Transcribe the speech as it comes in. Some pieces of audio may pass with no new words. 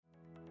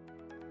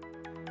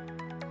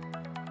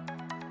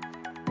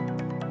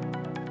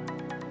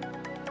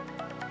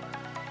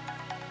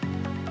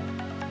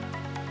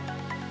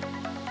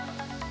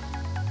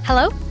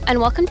Hello, and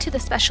welcome to the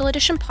special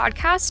edition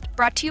podcast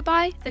brought to you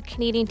by the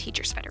Canadian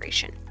Teachers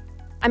Federation.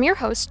 I'm your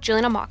host,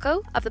 Juliana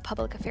Mako of the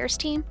Public Affairs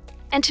team,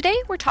 and today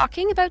we're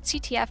talking about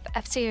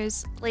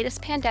CTF-FCA's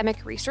latest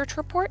pandemic research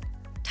report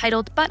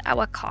titled But at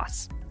What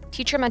Cost?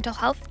 Teacher Mental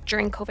Health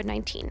During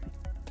COVID-19.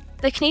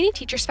 The Canadian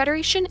Teachers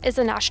Federation is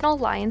a national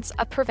alliance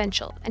of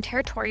provincial and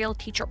territorial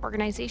teacher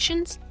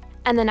organizations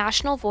and the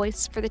national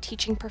voice for the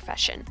teaching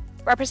profession,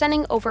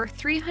 representing over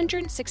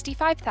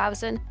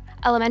 365,000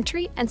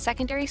 elementary and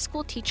secondary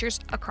school teachers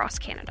across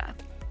Canada.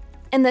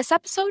 In this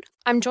episode,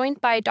 I'm joined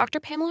by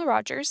Dr. Pamela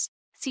Rogers,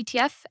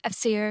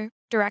 CTF-FCA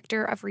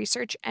Director of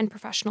Research and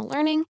Professional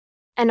Learning,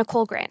 and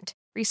Nicole Grant,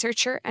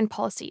 Researcher and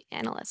Policy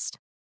Analyst.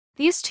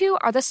 These two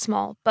are the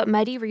small but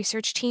mighty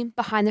research team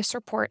behind this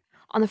report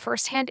on the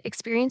first-hand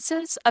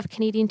experiences of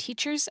Canadian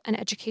teachers and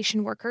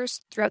education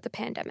workers throughout the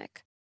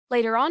pandemic.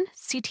 Later on,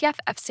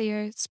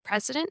 CTF-FCA's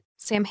President,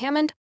 Sam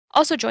Hammond,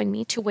 also joined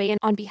me to weigh in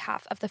on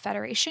behalf of the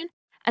Federation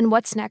and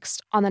what's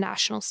next on the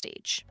national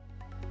stage.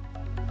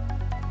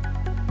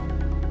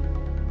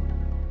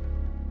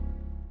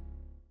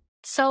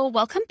 So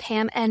welcome,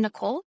 Pam and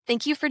Nicole.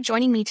 Thank you for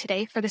joining me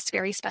today for this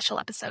very special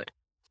episode.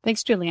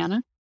 Thanks,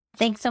 Juliana.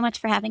 Thanks so much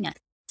for having us.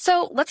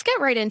 So let's get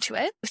right into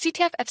it.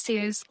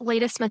 CTF-FCA's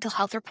latest mental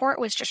health report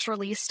was just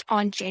released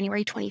on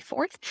January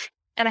 24th,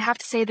 and I have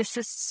to say this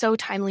is so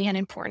timely and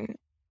important.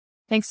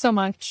 Thanks so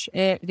much.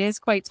 It is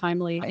quite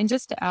timely. And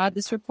just to add,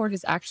 this report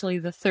is actually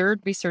the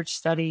third research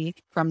study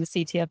from the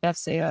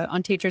CTF-FCA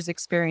on teachers'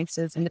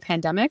 experiences in the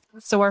pandemic.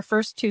 So our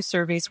first two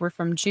surveys were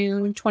from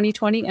June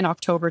 2020 and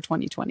October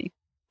 2020.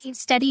 The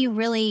study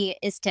really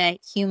is to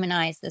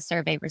humanize the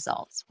survey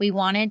results. We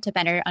wanted to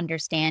better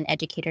understand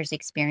educators'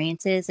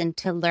 experiences and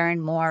to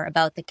learn more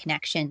about the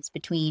connections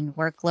between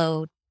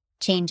workload,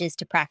 changes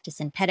to practice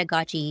and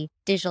pedagogy,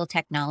 digital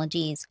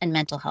technologies, and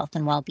mental health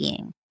and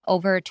well-being.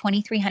 Over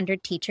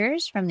 2,300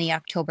 teachers from the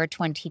October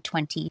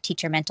 2020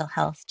 Teacher Mental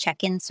Health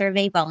Check-in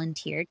Survey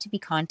volunteered to be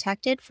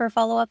contacted for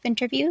follow-up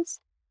interviews,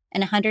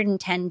 and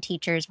 110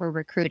 teachers were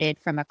recruited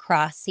from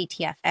across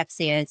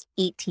CTF-FCA's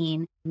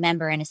 18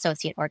 member and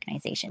associate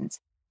organizations.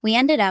 We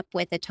ended up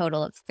with a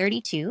total of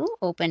 32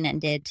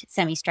 open-ended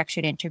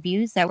semi-structured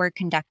interviews that were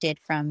conducted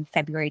from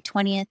February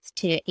 20th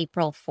to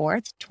April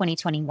 4th,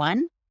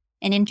 2021.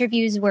 And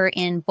interviews were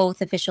in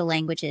both official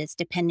languages,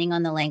 depending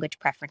on the language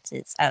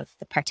preferences of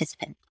the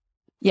participant.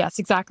 Yes,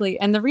 exactly.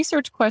 And the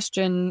research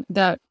question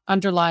that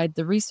underlied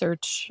the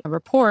research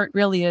report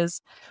really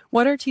is,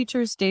 what are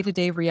teachers'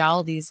 day-to-day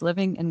realities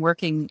living and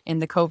working in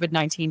the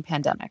COVID-19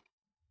 pandemic?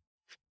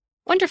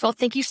 Wonderful.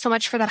 Thank you so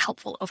much for that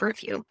helpful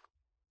overview.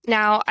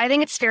 Now, I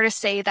think it's fair to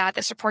say that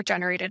this report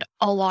generated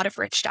a lot of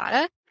rich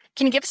data.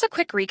 Can you give us a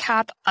quick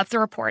recap of the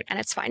report and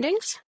its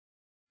findings?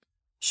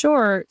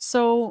 Sure.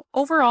 So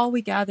overall,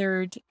 we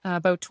gathered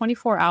about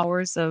 24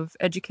 hours of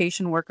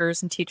education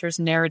workers and teachers'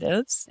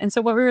 narratives. And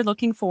so what we were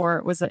looking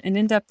for was an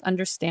in-depth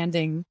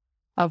understanding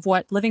of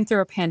what living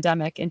through a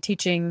pandemic and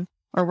teaching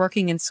or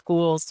working in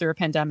schools through a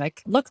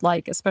pandemic looked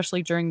like,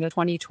 especially during the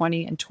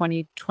 2020 and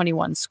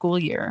 2021 school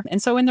year.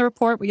 And so in the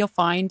report, what you'll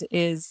find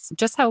is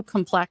just how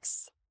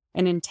complex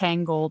and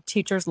entangled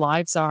teachers'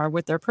 lives are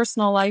with their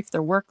personal life,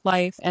 their work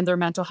life, and their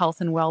mental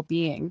health and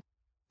well-being.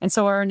 And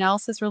so our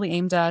analysis really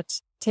aimed at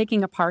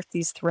taking apart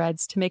these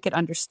threads to make it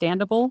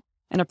understandable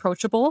and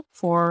approachable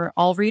for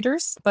all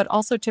readers, but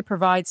also to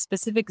provide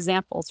specific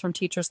examples from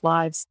teachers'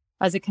 lives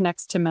as it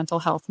connects to mental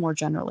health more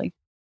generally.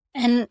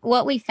 And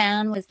what we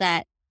found was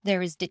that there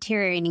was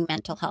deteriorating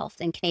mental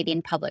health in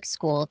Canadian public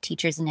school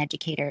teachers and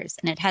educators,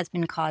 and it has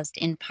been caused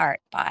in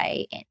part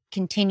by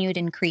continued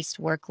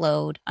increased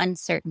workload,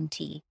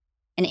 uncertainty,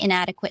 and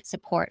inadequate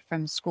support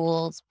from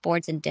schools,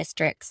 boards and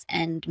districts,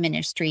 and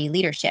ministry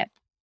leadership.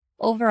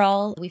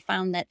 Overall, we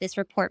found that this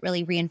report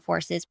really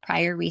reinforces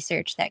prior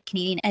research that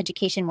Canadian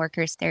education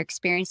workers, their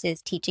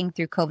experiences teaching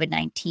through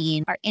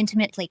COVID-19 are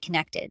intimately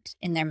connected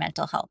in their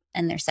mental health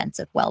and their sense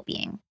of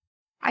well-being.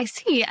 I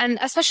see. And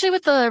especially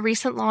with the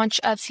recent launch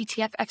of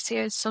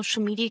CTF-FCA's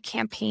social media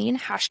campaign,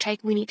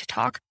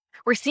 #WeNeedToTalk,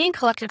 we're seeing a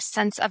collective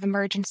sense of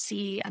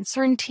emergency,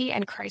 uncertainty,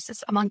 and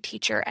crisis among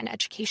teacher and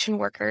education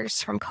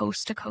workers from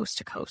coast to coast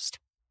to coast.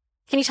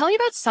 Can you tell me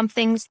about some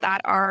things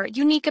that are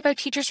unique about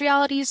teachers'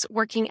 realities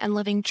working and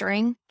living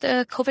during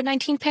the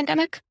COVID-19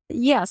 pandemic?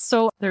 Yes,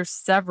 so there's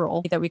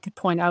several that we could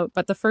point out,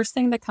 but the first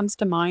thing that comes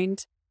to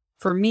mind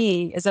for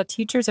me is that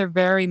teachers are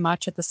very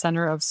much at the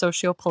center of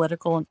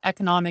socio-political and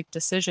economic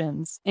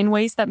decisions in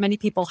ways that many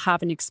people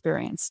haven't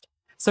experienced.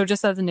 So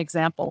just as an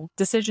example,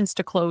 decisions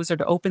to close or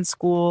to open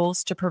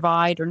schools, to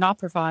provide or not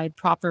provide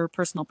proper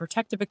personal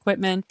protective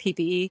equipment,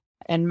 PPE,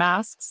 and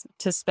masks,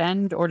 to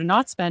spend or to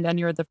not spend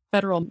any of the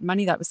federal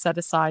money that was set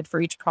aside for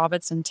each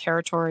province and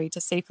territory to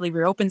safely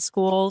reopen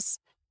schools.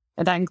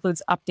 And that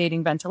includes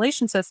updating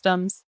ventilation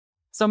systems.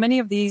 So many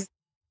of these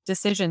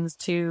decisions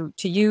to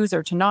use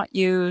or to not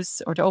use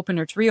or to open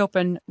or to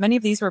reopen, many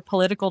of these were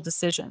political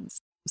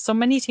decisions. So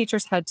many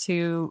teachers had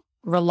to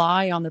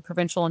rely on the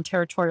provincial and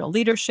territorial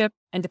leadership,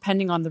 and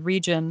depending on the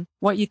region,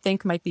 what you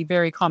think might be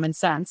very common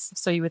sense.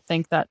 So you would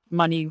think that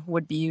money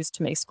would be used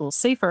to make schools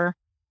safer,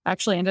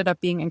 actually ended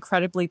up being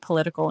incredibly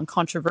political and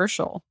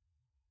controversial.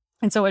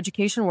 And so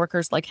education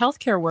workers, like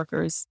healthcare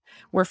workers,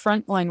 were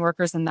frontline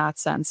workers in that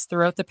sense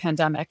throughout the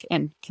pandemic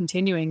and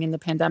continuing in the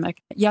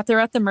pandemic. Yet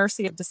they're at the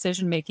mercy of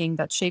decision-making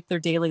that shaped their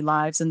daily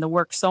lives and the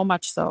work so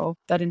much so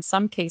that in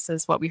some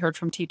cases, what we heard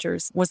from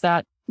teachers was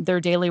that their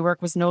daily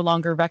work was no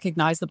longer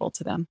recognizable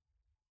to them.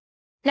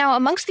 Now,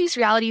 amongst these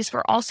realities,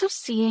 we're also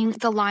seeing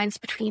the lines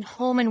between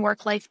home and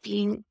work life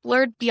being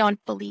blurred beyond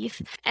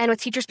belief, and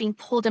with teachers being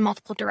pulled in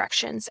multiple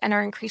directions and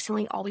are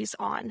increasingly always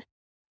on.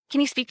 Can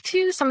you speak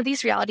to some of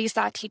these realities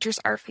that teachers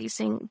are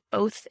facing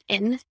both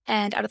in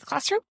and out of the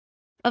classroom?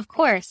 Of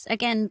course.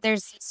 Again,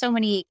 there's so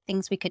many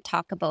things we could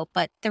talk about,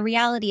 but the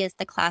reality is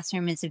the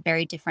classroom is a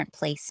very different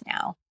place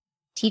now.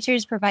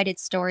 Teachers provided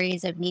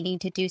stories of needing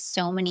to do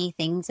so many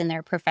things in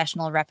their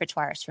professional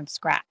repertoires from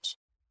scratch.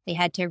 They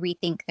had to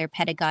rethink their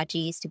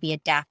pedagogies to be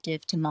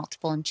adaptive to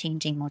multiple and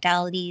changing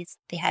modalities.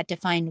 They had to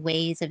find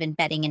ways of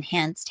embedding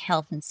enhanced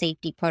health and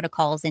safety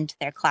protocols into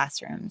their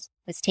classrooms.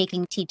 It was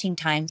taking teaching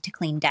times to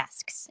clean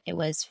desks. It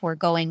was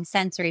foregoing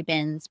sensory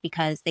bins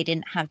because they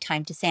didn't have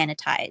time to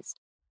sanitize.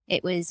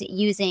 It was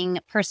using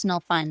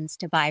personal funds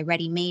to buy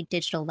ready-made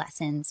digital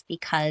lessons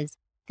because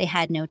they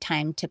had no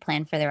time to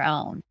plan for their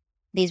own.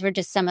 These were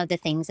just some of the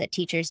things that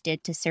teachers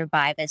did to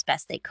survive as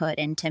best they could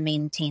and to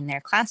maintain their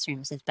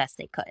classrooms as best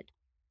they could.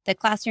 The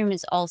classroom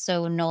is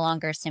also no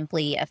longer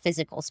simply a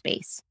physical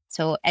space.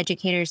 So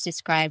educators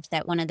described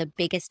that one of the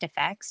biggest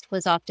effects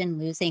was often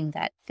losing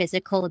that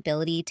physical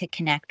ability to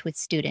connect with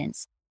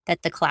students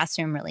that the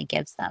classroom really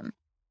gives them.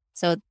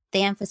 So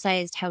they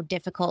emphasized how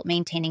difficult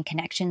maintaining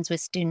connections with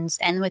students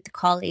and with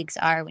colleagues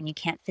are when you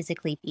can't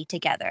physically be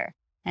together.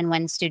 And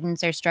when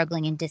students are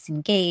struggling and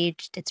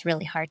disengaged, it's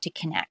really hard to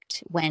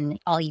connect when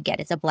all you get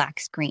is a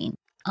black screen.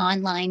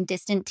 Online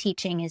distant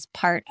teaching is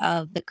part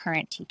of the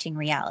current teaching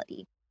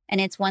reality. And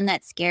it's one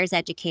that scares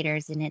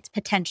educators in its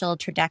potential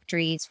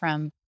trajectories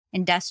from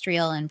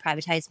industrial and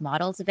privatized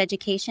models of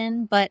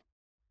education, but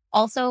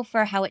also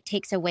for how it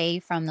takes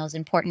away from those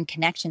important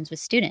connections with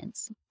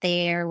students.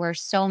 There were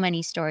so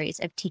many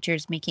stories of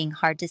teachers making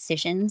hard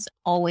decisions,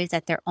 always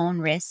at their own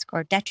risk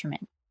or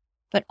detriment,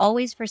 but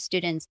always for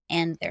students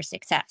and their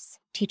success.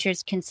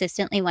 Teachers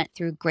consistently went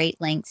through great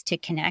lengths to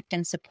connect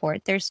and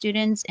support their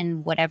students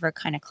in whatever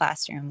kind of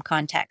classroom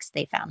context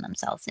they found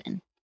themselves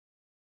in.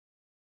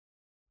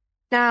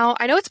 Now,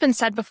 I know it's been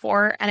said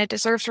before, and it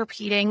deserves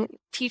repeating,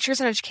 teachers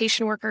and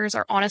education workers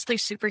are honestly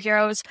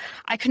superheroes.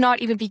 I could not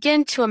even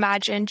begin to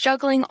imagine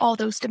juggling all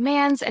those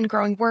demands and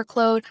growing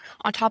workload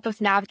on top of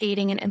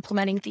navigating and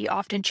implementing the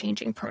often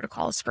changing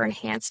protocols for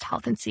enhanced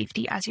health and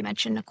safety, as you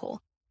mentioned,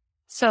 Nicole.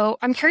 So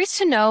I'm curious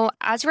to know,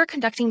 as you were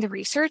conducting the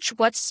research,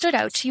 what stood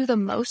out to you the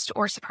most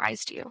or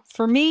surprised you?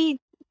 For me,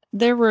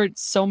 there were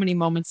so many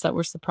moments that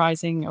were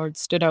surprising or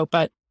stood out,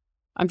 but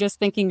I'm just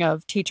thinking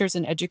of teachers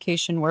and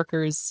education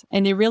workers,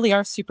 and they really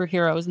are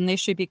superheroes and they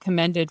should be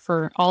commended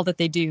for all that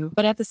they do.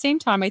 But at the same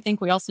time, I think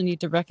we also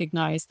need to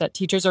recognize that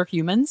teachers are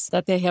humans,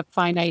 that they have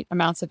finite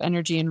amounts of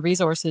energy and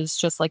resources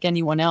just like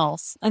anyone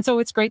else. And so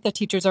it's great that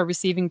teachers are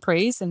receiving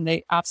praise and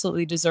they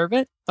absolutely deserve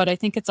it. But I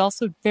think it's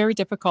also very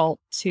difficult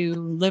to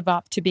live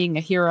up to being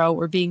a hero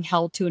or being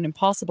held to an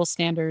impossible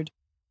standard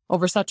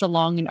over such a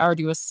long and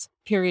arduous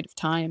period of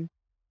time.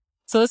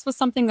 So this was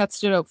something that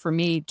stood out for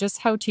me, just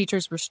how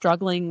teachers were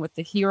struggling with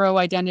the hero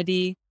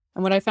identity.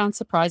 And what I found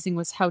surprising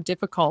was how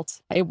difficult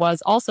it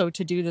was also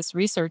to do this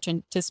research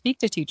and to speak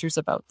to teachers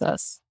about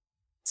this.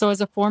 So as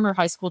a former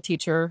high school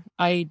teacher,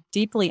 I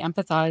deeply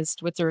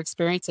empathized with their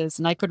experiences,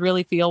 and I could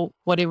really feel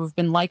what it would have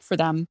been like for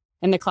them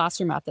in the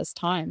classroom at this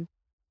time.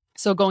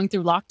 So going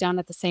through lockdown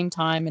at the same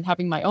time and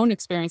having my own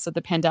experience of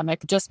the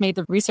pandemic just made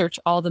the research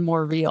all the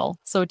more real.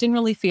 So it didn't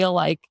really feel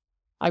like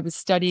I was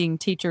studying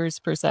teachers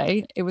per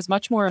se. It was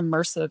much more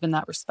immersive in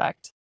that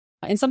respect.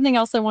 And something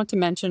else I want to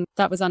mention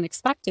that was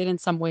unexpected in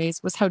some ways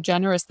was how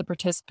generous the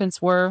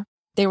participants were.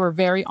 They were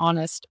very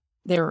honest.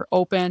 They were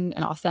open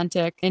and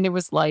authentic. And it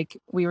was like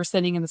we were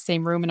sitting in the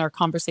same room in our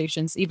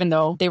conversations, even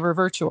though they were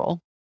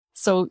virtual.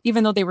 So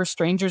even though they were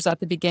strangers at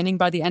the beginning,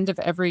 by the end of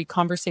every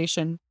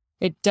conversation,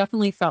 it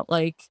definitely felt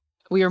like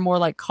we were more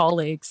like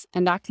colleagues.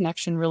 And that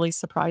connection really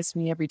surprised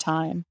me every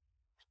time.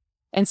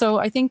 And so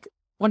I think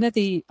one of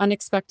the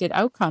unexpected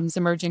outcomes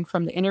emerging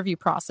from the interview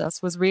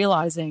process was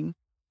realizing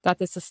that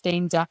the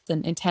sustained depth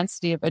and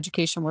intensity of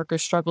education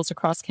workers' struggles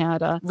across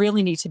Canada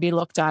really need to be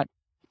looked at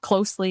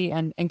closely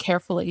and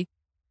carefully.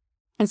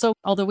 And so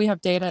although we have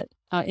data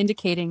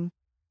indicating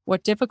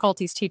what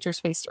difficulties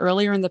teachers faced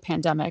earlier in the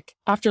pandemic,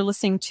 after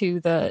listening to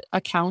the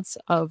accounts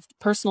of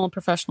personal and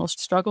professional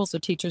struggles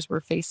that teachers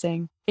were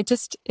facing,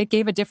 it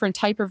gave a different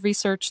type of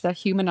research that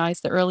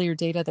humanized the earlier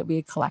data that we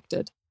had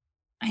collected.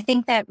 I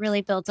think that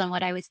really builds on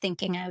what I was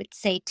thinking I would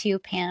say too,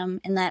 Pam,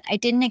 in that I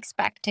didn't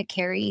expect to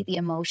carry the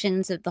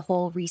emotions of the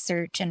whole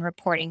research and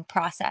reporting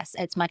process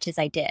as much as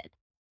I did.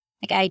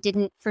 Like I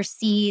didn't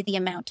foresee the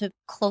amount of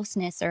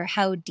closeness or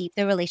how deep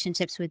the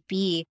relationships would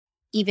be,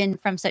 even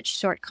from such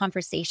short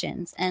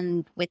conversations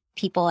and with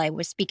people I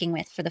was speaking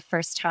with for the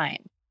first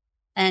time.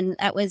 And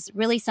that was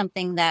really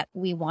something that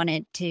we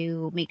wanted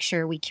to make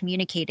sure we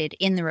communicated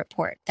in the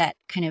report, that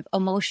kind of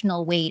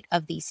emotional weight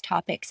of these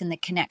topics and the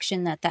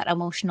connection that that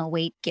emotional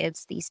weight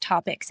gives these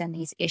topics and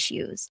these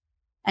issues.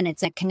 And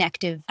it's a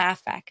connective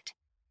affect.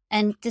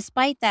 And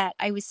despite that,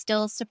 I was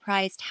still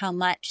surprised how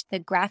much the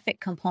graphic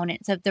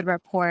components of the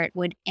report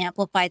would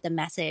amplify the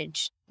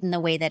message in the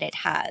way that it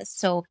has.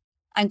 So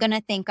I'm going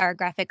to thank our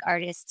graphic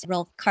artist,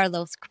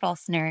 Carlos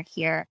Krosner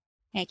here.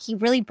 He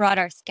really brought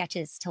our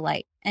sketches to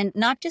light, and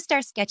not just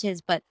our sketches,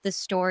 but the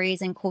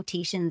stories and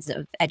quotations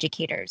of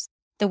educators.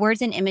 The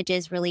words and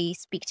images really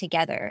speak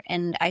together.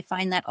 And I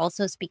find that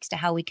also speaks to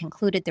how we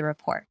concluded the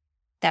report,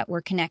 that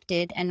we're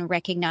connected, and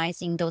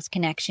recognizing those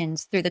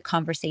connections through the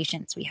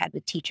conversations we had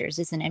with teachers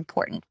is an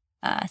important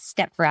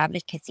step for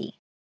advocacy.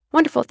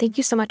 Wonderful. Thank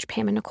you so much,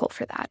 Pam and Nicole,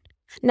 for that.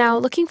 Now,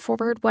 looking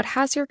forward, what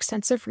has your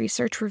extensive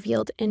research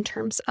revealed in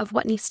terms of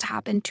what needs to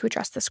happen to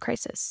address this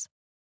crisis?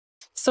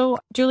 So,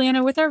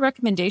 Juliana, with our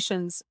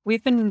recommendations,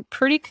 we've been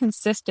pretty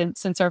consistent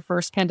since our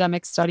first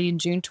pandemic study in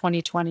June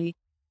 2020.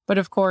 But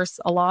of course,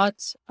 a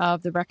lot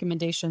of the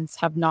recommendations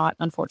have not,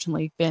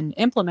 unfortunately, been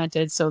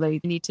implemented. So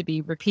they need to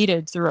be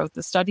repeated throughout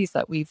the studies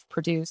that we've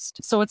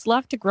produced. So it's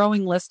left a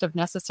growing list of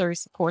necessary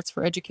supports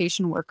for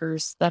education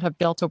workers that have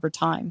built over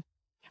time.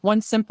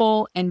 One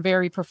simple and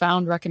very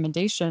profound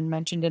recommendation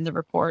mentioned in the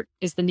report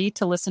is the need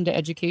to listen to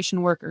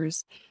education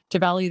workers, to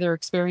value their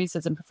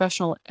experiences and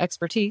professional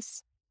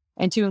expertise,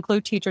 and to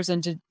include teachers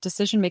into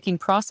decision-making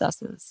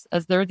processes,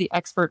 as they're the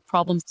expert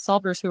problem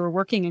solvers who are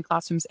working in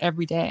classrooms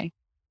every day.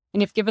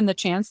 And if given the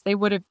chance, they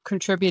would have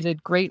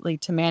contributed greatly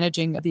to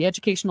managing the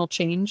educational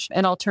change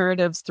and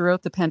alternatives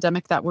throughout the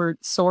pandemic that were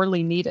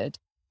sorely needed.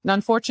 And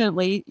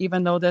unfortunately,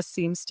 even though this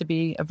seems to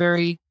be a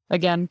very,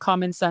 again,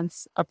 common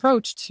sense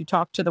approach to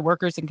talk to the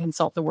workers and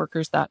consult the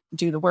workers that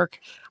do the work,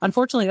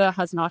 unfortunately, that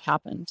has not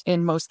happened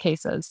in most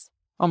cases,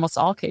 almost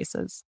all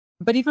cases.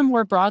 But even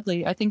more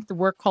broadly, I think the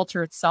work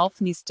culture itself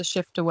needs to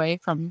shift away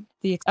from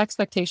the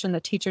expectation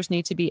that teachers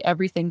need to be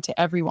everything to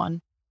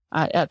everyone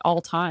at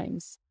all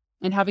times,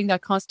 and having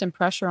that constant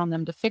pressure on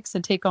them to fix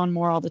and take on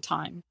more all the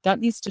time. That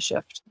needs to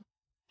shift.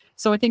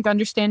 So I think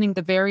understanding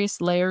the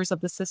various layers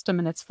of the system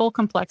and its full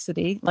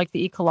complexity, like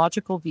the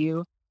ecological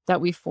view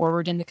that we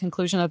forward in the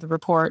conclusion of the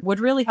report,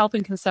 would really help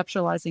in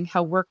conceptualizing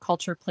how work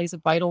culture plays a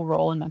vital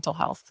role in mental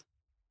health.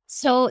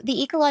 So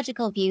the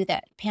ecological view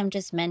that Pam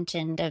just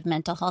mentioned of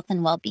mental health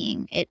and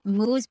well-being, it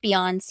moves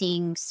beyond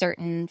seeing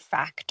certain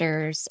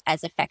factors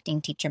as affecting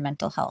teacher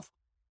mental health.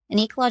 An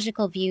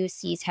ecological view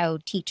sees how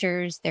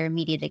teachers, their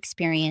immediate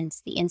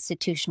experience, the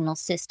institutional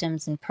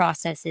systems and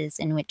processes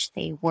in which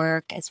they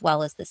work, as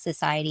well as the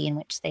society in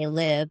which they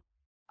live,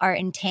 are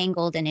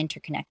entangled and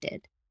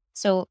interconnected.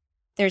 So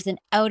there's an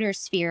outer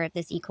sphere of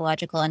this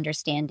ecological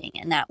understanding,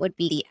 and that would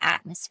be the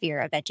atmosphere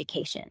of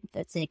education.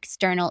 That's an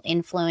external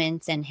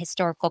influence and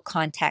historical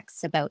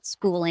contexts about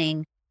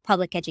schooling,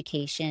 public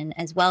education,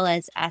 as well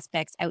as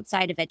aspects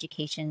outside of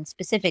education,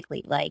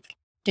 specifically like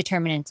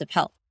determinants of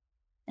health.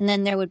 And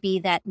then there would be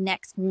that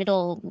next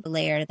middle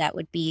layer that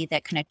would be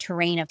that kind of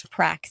terrain of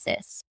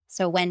praxis.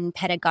 So when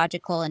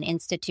pedagogical and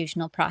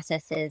institutional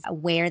processes,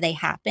 where they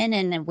happen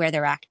and then where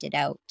they're acted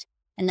out.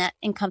 And that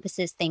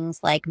encompasses things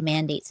like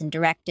mandates and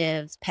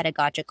directives,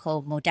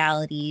 pedagogical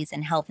modalities,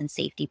 and health and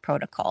safety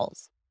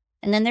protocols.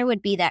 And then there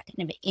would be that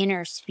kind of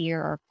inner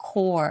sphere or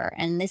core.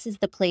 And this is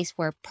the place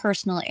where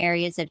personal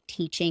areas of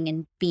teaching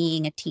and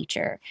being a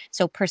teacher.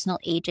 So personal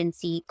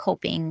agency,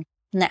 coping,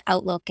 and the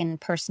outlook and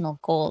personal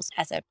goals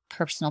as a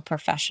personal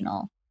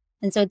professional.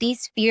 And so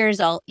these spheres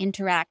all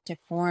interact to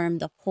form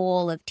the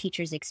whole of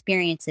teachers'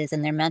 experiences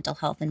in their mental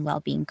health and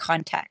well-being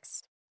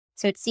context.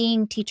 So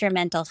seeing teacher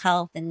mental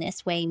health in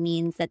this way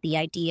means that the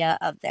idea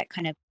of that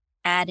kind of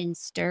add and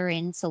stir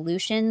in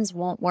solutions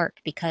won't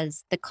work,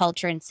 because the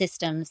culture and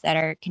systems that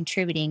are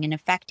contributing and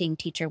affecting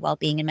teacher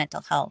well-being and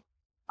mental health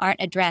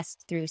aren't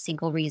addressed through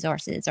single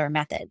resources or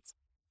methods.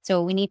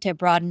 So we need to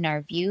broaden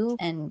our view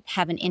and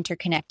have an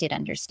interconnected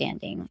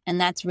understanding. And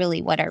that's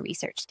really what our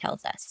research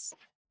tells us.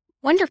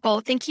 Wonderful.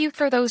 Thank you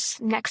for those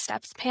next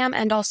steps, Pam,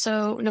 and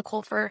also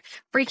Nicole for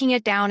breaking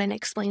it down and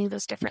explaining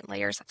those different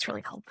layers. That's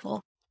really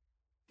helpful.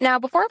 Now,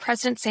 before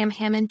President Sam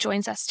Hammond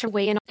joins us to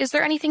weigh in, is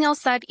there anything else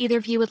that either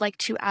of you would like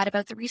to add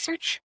about the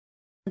research?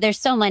 There's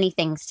so many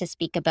things to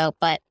speak about,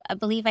 but I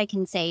believe I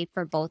can say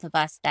for both of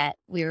us that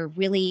we're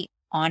really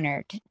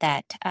honored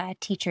that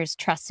teachers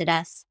trusted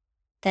us,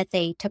 that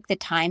they took the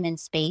time and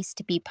space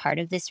to be part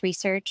of this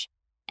research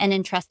and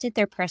entrusted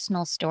their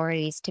personal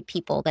stories to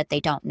people that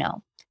they don't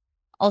know.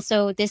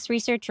 Also, this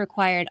research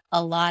required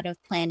a lot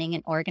of planning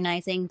and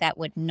organizing that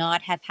would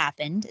not have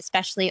happened,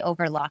 especially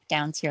over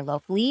lockdowns here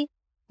locally,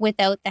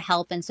 without the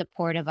help and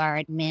support of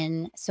our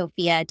admin,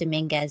 Sofia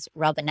Dominguez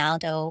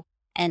Robinaldo,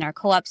 and our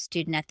co-op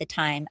student at the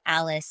time,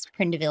 Alice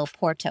Prindeville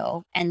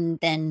Porto, and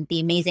then the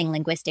amazing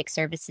linguistic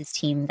services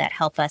team that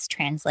help us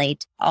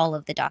translate all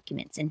of the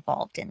documents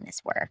involved in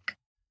this work.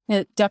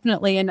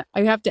 Definitely. And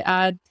I have to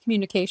add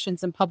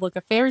communications and public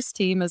affairs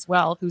team as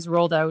well, who's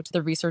rolled out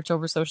the research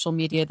over social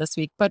media this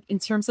week. But in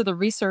terms of the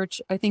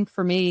research, I think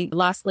for me,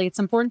 lastly, it's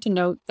important to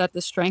note that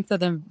the strength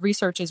of the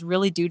research is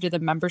really due to the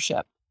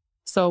membership.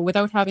 So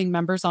without having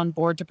members on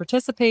board to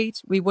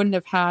participate, we wouldn't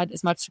have had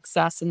as much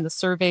success in the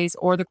surveys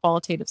or the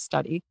qualitative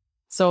study.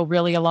 So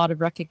really a lot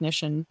of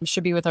recognition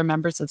should be with our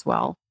members as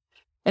well.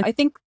 And I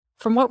think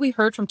from what we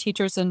heard from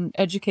teachers and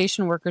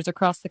education workers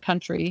across the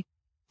country,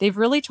 they've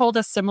really told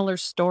us similar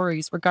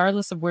stories,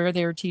 regardless of where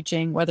they're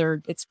teaching,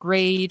 whether it's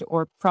grade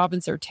or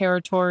province or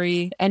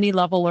territory, any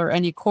level or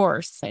any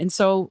course. And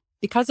so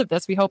because of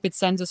this, we hope it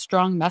sends a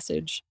strong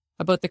message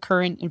about the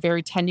current and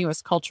very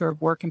tenuous culture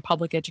of work in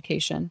public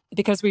education,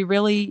 because we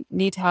really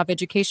need to have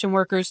education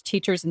workers,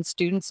 teachers, and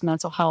students'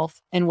 mental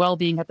health and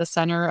well-being at the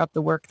center of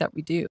the work that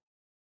we do.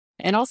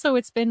 And also,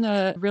 it's been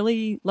a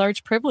really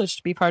large privilege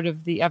to be part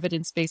of the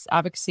evidence-based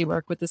advocacy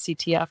work with the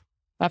CTF,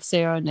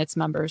 FCO, and its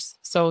members.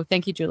 So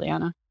thank you,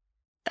 Juliana.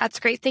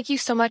 That's great. Thank you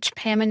so much,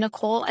 Pam and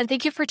Nicole. And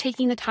thank you for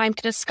taking the time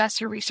to discuss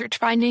your research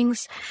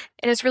findings.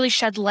 It has really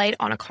shed light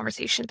on a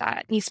conversation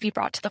that needs to be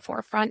brought to the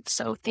forefront.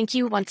 So thank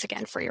you once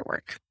again for your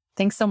work.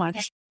 Thanks so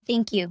much.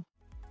 Thank you.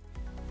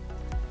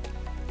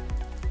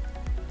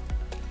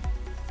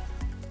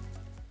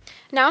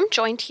 Now I'm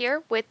joined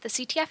here with the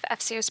CTF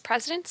FCO's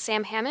president,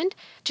 Sam Hammond,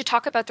 to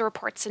talk about the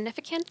report's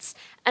significance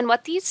and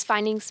what these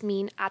findings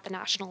mean at the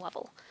national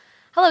level.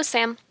 Hello,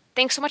 Sam.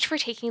 Thanks so much for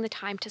taking the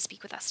time to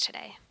speak with us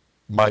today.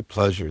 My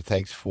pleasure.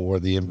 Thanks for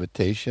the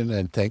invitation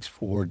and thanks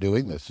for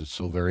doing this. It's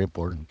so very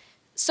important.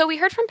 So we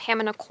heard from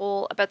Pam and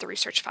Nicole about the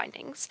research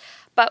findings,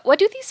 but what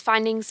do these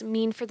findings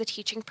mean for the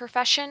teaching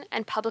profession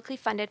and publicly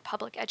funded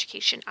public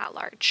education at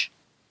large?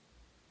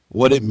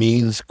 What it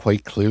means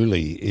quite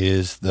clearly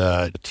is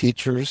that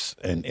teachers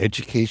and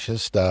education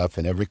staff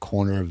in every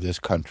corner of this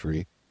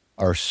country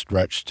are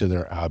stretched to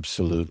their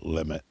absolute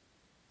limit,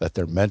 that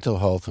their mental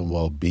health and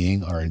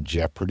well-being are in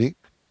jeopardy,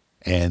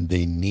 and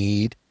they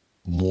need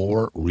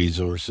more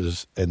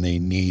resources and they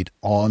need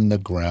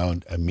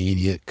on-the-ground,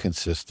 immediate,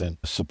 consistent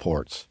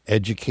supports.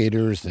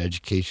 Educators and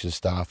education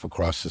staff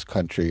across this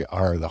country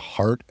are the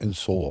heart and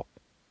soul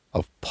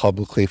of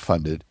publicly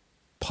funded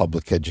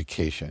public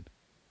education.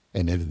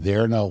 And if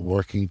they're not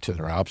working to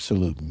their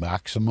absolute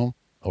maximum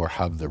or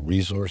have the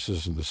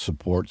resources and the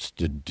supports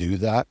to do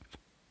that,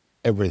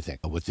 everything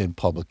within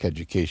public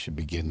education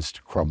begins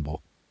to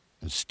crumble.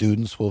 And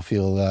students will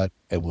feel that,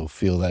 and we'll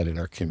feel that in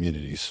our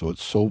communities. So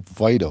it's so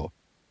vital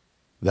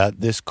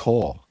that this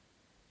call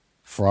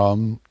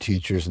from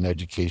teachers and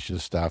education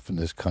staff in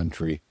this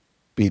country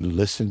be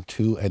listened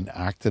to and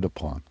acted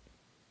upon.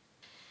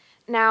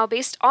 Now,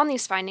 based on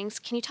these findings,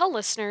 can you tell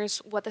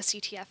listeners what the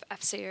CTF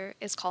FCO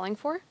is calling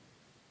for?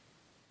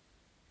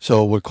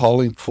 So we're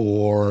calling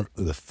for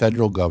the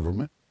federal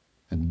government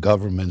and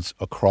governments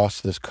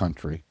across this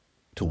country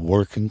to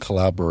work in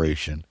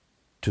collaboration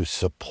to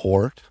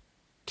support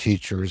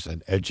teachers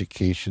and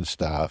education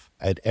staff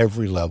at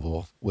every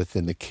level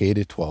within the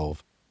K-12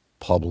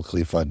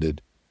 publicly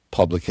funded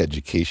public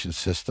education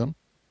system,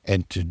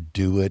 and to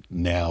do it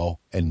now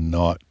and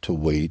not to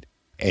wait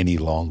any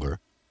longer.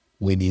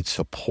 We need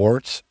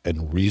supports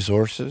and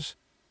resources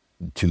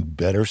to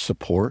better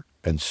support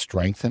and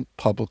strengthen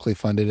publicly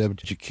funded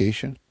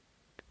education.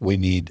 We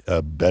need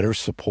better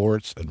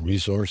supports and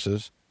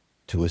resources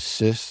to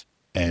assist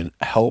and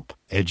help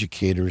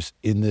educators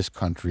in this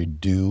country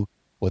do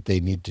what they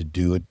need to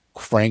do. And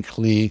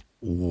frankly,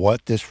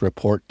 what this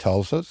report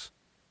tells us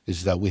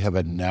is that we have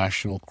a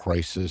national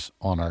crisis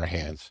on our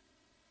hands,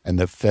 and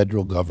the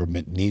federal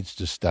government needs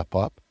to step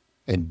up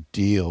and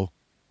deal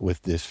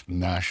with this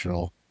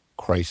national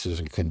crisis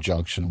in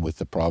conjunction with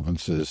the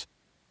provinces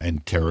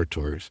and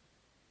territories.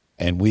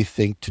 And we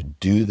think to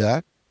do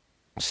that,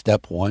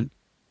 step one,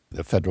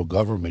 the federal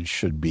government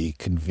should be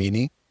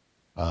convening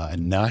a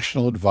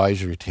national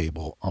advisory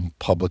table on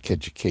public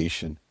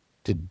education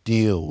to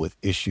deal with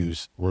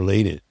issues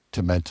related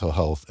to mental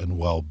health and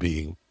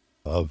well-being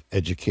of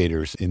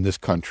educators in this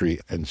country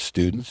and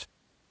students,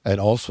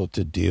 and also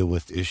to deal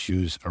with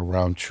issues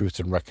around truth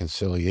and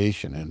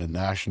reconciliation and a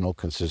national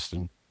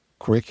consistent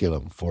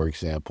curriculum, for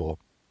example.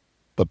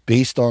 But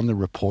based on the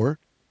report,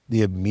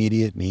 the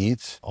immediate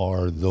needs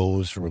are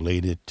those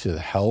related to the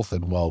health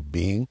and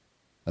well-being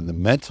and the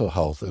mental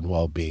health and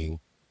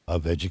well-being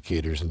of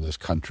educators in this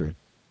country.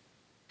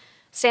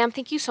 Sam,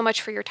 thank you so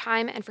much for your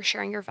time and for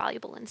sharing your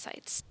valuable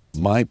insights.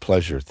 My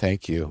pleasure.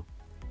 Thank you.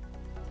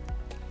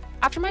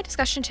 After my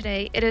discussion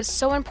today, it is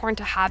so important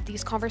to have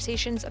these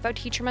conversations about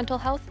teacher mental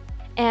health.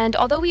 And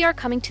although we are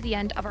coming to the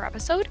end of our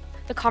episode,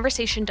 the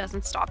conversation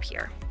doesn't stop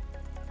here.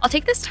 I'll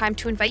take this time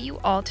to invite you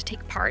all to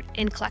take part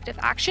in collective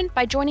action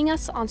by joining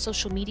us on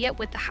social media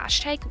with the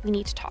hashtag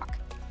 #WeNeedToTalk.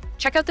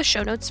 Check out the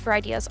show notes for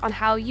ideas on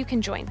how you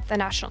can join the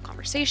national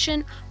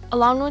conversation,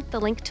 along with the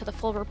link to the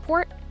full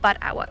report, but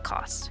at what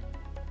cost.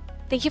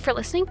 Thank you for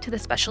listening to the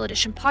special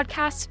edition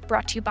podcast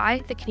brought to you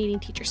by the Canadian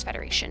Teachers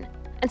Federation.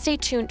 And stay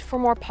tuned for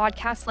more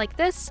podcasts like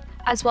this,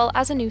 as well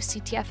as a new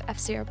CTF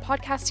FCO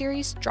podcast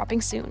series dropping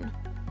soon.